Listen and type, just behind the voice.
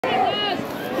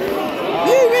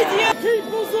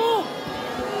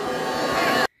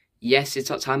Yes, it's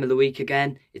that time of the week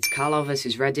again. It's Carlisle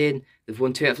versus Reading. They've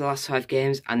won 2 out of the last 5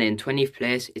 games, and in 20th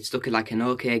place, it's looking like an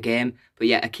okay game. But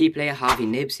yeah, a key player, Harvey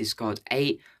Nibbs, he scored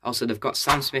 8. Also, they've got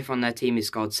Sam Smith on their team, he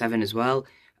scored 7 as well.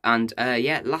 And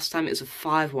yeah, last time it was a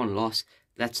 5-1 loss.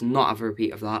 Let's not have a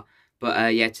repeat of that.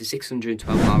 But yeah, it's a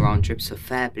 612-mile round trip, so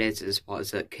fair play to the supporters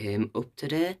that came up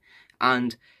today.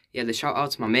 And yeah, the shout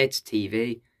out to my mates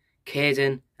TV,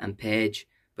 Caden and Paige.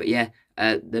 But yeah,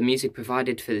 the music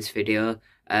provided for this video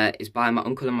is by my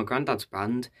uncle and my granddad's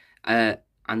band, and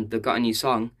they've got a new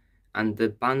song, and the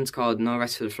band's called No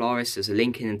Rest for the Florists. There's a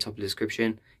link in the top of the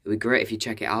description. It would be great if you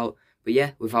check it out. But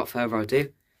yeah, without further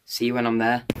ado, see you when I'm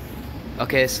there.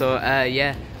 Okay, so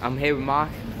yeah, I'm here with Mark.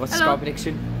 What's the score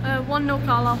prediction? 1-0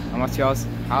 Carlisle. And what's yours,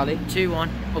 Harley? 2-1,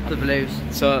 up the Blues.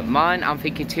 So mine, I'm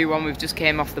thinking 2-1. We've just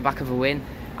came off the back of a win,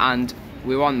 and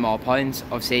we want more points.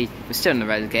 Obviously, we're still in the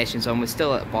relegation zone. We're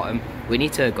still at the bottom. We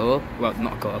need to go up. Well,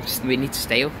 not go up. We need to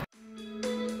stay up.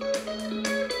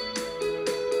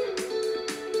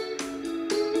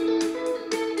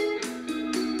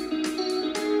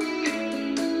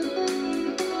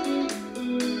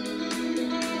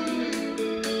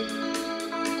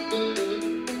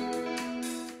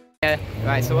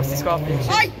 Right, so what's the score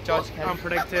prediction, George? I'm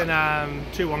predicting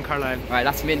 2-1 Carlisle. Right,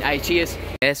 that's mint. Hey, cheers.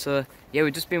 Okay, so yeah,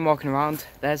 we've just been walking around.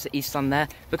 There's the East Stand there.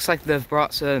 Looks like they've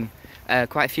brought some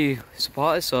quite a few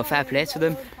supporters, so fair play to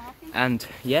them. And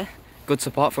yeah, good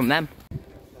support from them.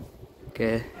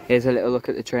 Okay, here's a little look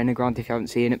at the training ground if you haven't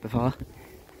seen it before.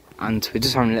 And we're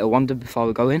just having a little wander before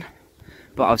we go in.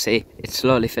 But obviously, it's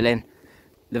slowly filling.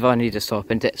 They've only just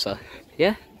opened it, so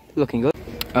yeah, looking good.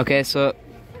 Okay, so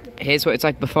here's what it's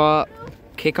like before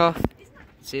kick-off.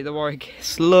 See the Warwick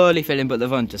slowly filling, but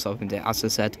they've only just opened it, as I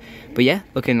said. But yeah,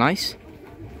 looking nice.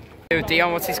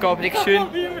 Dion, what's the score prediction?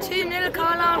 2-0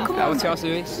 Carlisle, come on. What's yours,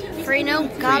 Louis?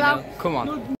 3-0 Carlisle. Come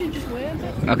on.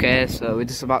 Okay, so we're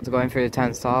just about to go in through the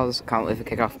 10 stars. Can't wait for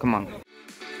kick-off, come on.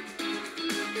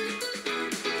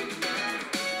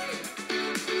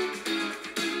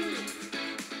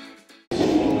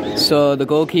 So the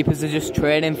goalkeepers are just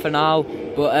training for now.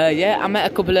 But yeah, I met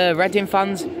a couple of Reading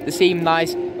fans. They seem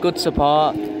nice, good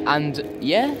support, and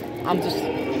yeah, I'm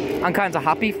kind of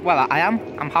happy. Well,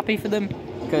 I'm happy for them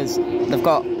because they've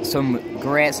got some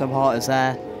great supporters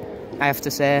there, I have to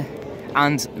say,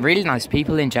 and really nice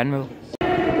people in general.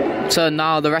 So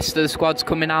now the rest of the squad's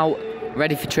coming out,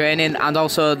 ready for training, and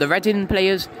also the Reading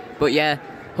players. But yeah,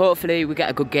 hopefully we get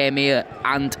a good game here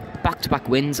and back-to-back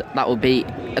wins. That will be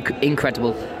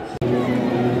incredible.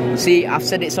 See, I've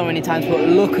said it so many times, but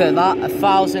look at that,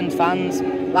 1,000 fans.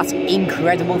 That's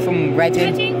incredible from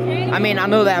Reading. I mean, I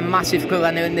know they're a massive club,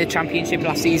 I know in the Championship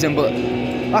last season, but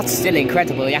that's still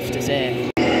incredible, you have to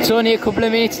say. It's only a couple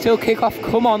of minutes till kick-off.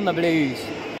 Come on, the Blues.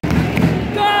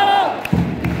 Go!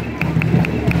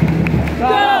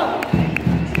 Go!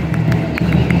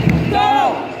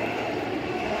 Go!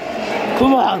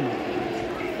 Come on.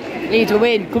 Need to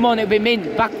win. Come on, it'll be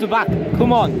mint. Back to back.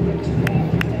 Come on.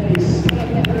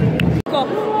 Come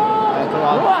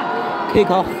on. Kick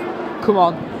off. Come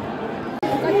on.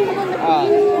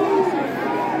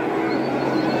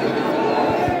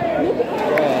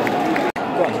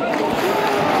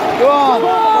 Go on. Go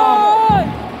on.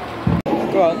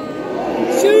 Go on.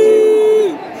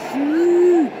 Shoot!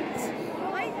 Shoot!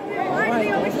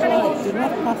 Do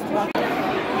not pass back.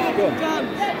 Go on.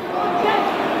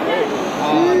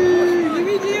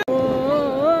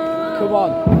 Come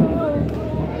on.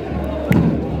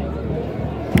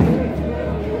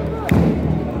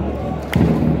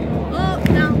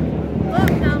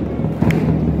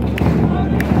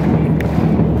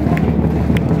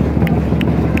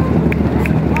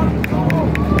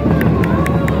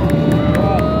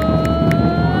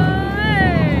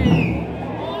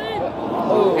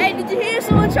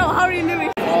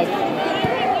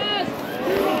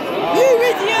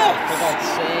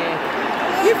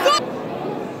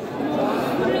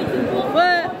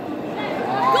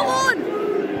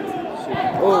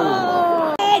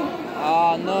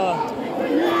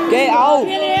 Get out!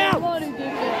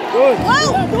 Good!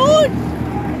 Oh, good!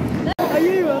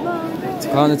 It's a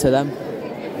corner to them.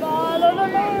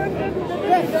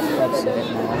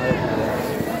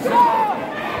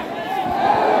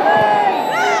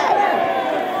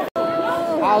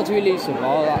 How do we lose the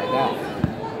ball like that?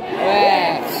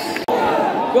 Yes!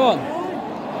 Go on!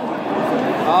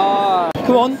 Ah!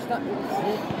 Come on!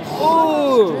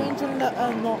 Oh!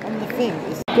 On the thing.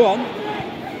 Go on!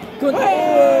 Good! Oh!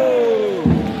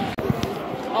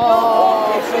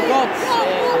 Oh, for God's sake!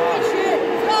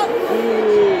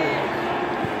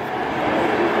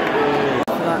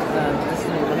 That, this is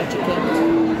an Olympic game.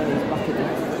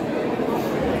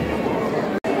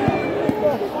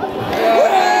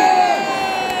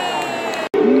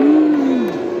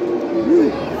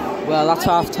 that's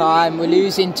half time. We're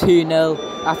losing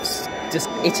 2-0. That's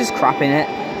it's just crap, innit?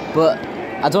 But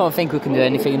I don't think we can do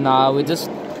anything now. We're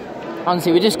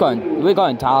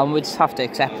going down. We just have to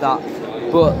accept that.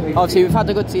 But obviously we've had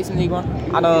a good season, League One.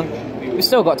 I know we've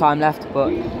still got time left,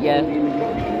 but yeah.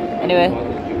 Anyway,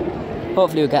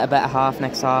 hopefully we'll get a better half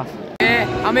next half. Yeah,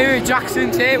 I'm here with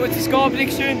Jackson today. What's the score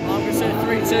prediction? I'm gonna say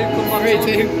 3-2. Come on,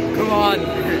 3-2. Come on.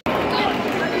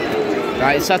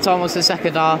 Right, it's that almost the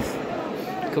second half.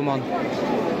 Come on.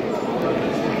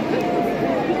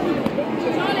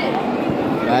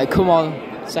 Right, come on.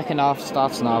 Second half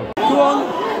starts now. Come on.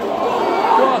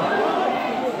 Come on.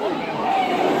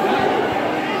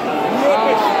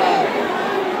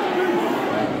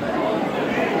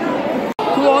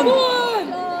 Come on.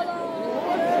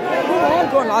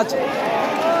 Go on, lads.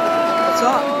 What's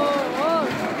that?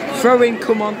 Throw in,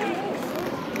 come on.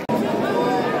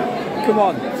 Come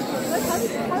on.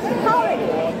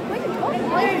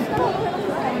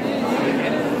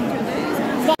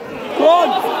 Come on.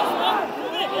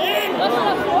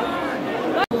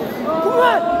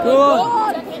 Go on.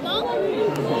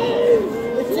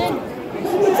 It's in.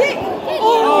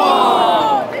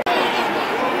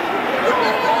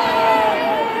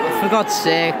 For God's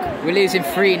sake, we're losing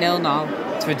 3-0 now.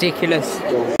 It's ridiculous.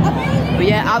 But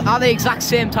yeah, at the exact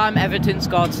same time Everton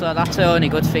scored, so that's the only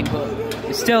good thing. But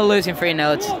we're still losing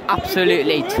 3-0. It's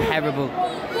absolutely terrible.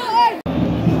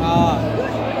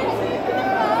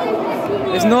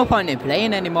 There's no point in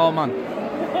playing anymore, man.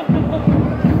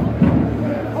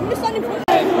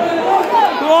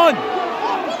 Go on!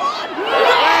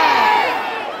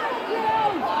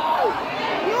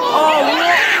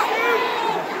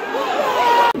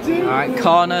 Alright,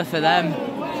 corner for them.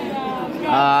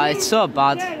 It's so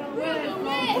bad.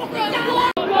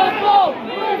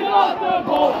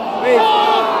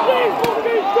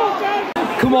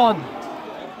 Come on!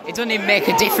 It doesn't even make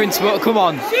a difference, but come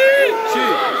on. Shoot!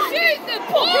 Shoot the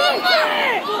ball,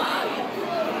 man!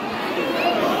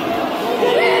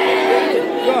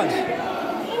 Go on.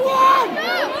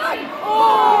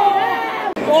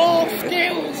 All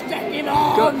skills taking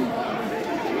on. Go.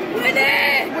 Win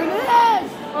it!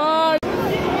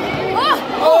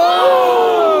 Oh!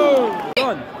 Go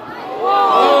on.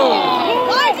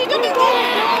 Guys, he done it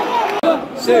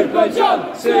wrong. Super John,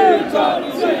 Super John,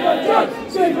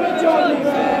 Super Johnny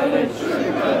Village,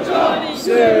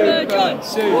 Super John,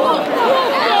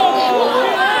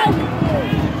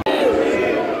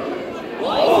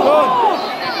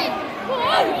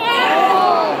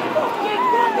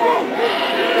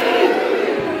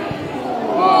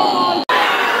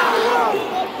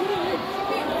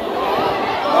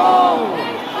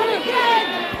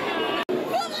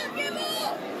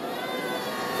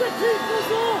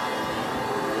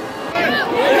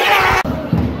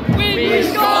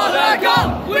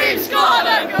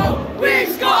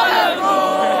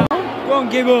 Go on,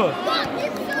 Gibbo.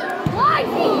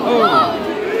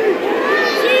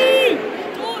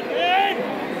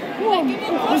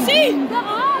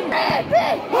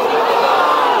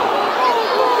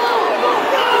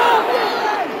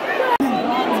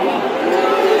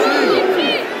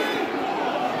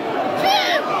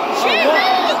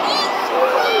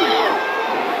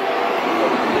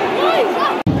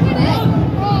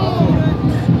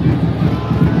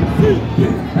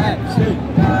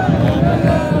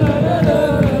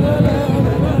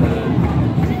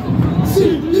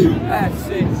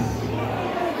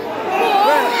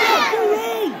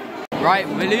 Right,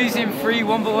 we're losing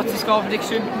 3-1, but what's the score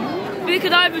prediction? We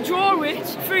could either draw it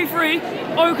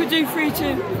 3-3 or we could do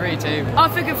 3-2. 3-2. I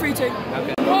think a 3-2.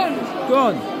 Okay. Go on. Go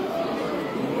on.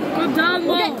 Good down,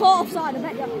 We'll get caught offside, I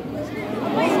bet you.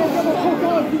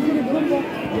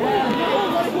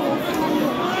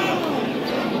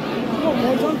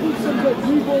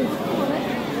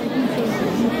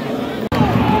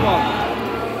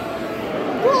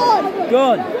 Go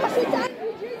on.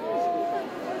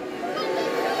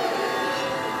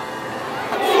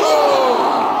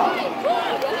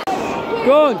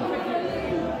 Go on.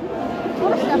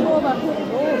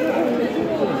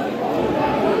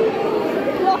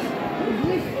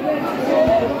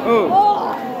 Oh.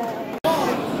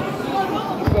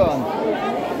 Go on.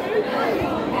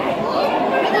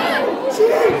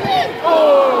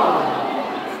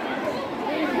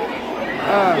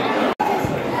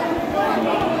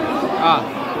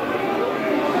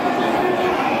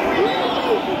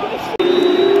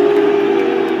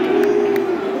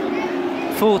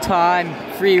 Full time,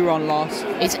 3-1 loss.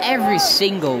 It's every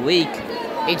single week.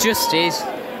 It just is.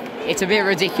 It's a bit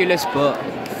ridiculous, but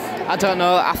I don't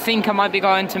know. I think I might be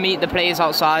going to meet the players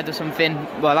outside or something.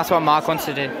 Well, that's what Mark wants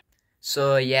to do.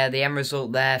 So yeah, the end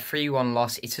result there, 3-1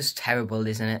 loss. It's just terrible,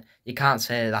 isn't it? You can't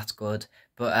say that's good.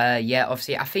 But yeah,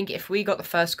 obviously, I think if we got the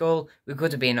first goal, we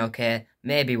could have been okay.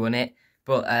 Maybe won it,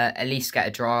 but at least get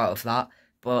a draw out of that.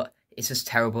 But it's just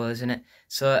terrible, isn't it?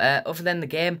 So other than the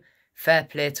game, fair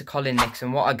play to Colin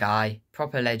Nixon. What a guy.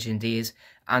 Proper legend he is.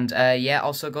 And yeah,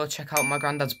 also go check out my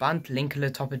granddad's band. Link in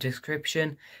the top of the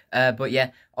description. But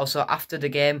yeah, also after the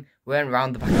game, we went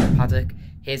round the back of the paddock.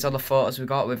 Here's all the photos we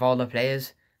got with all the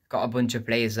players. Got a bunch of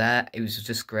players there. It was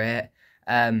just great.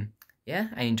 Yeah,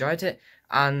 I enjoyed it.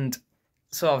 And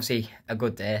so obviously a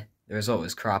good day. The result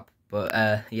was crap.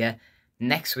 But yeah,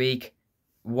 next week,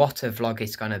 what a vlog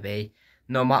it's going to be.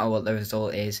 No matter what the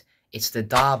result is. It's the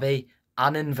derby.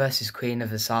 Annan versus Queen of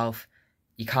the South.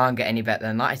 You can't get any better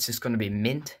than that. It's just going to be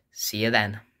mint. See you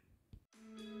then.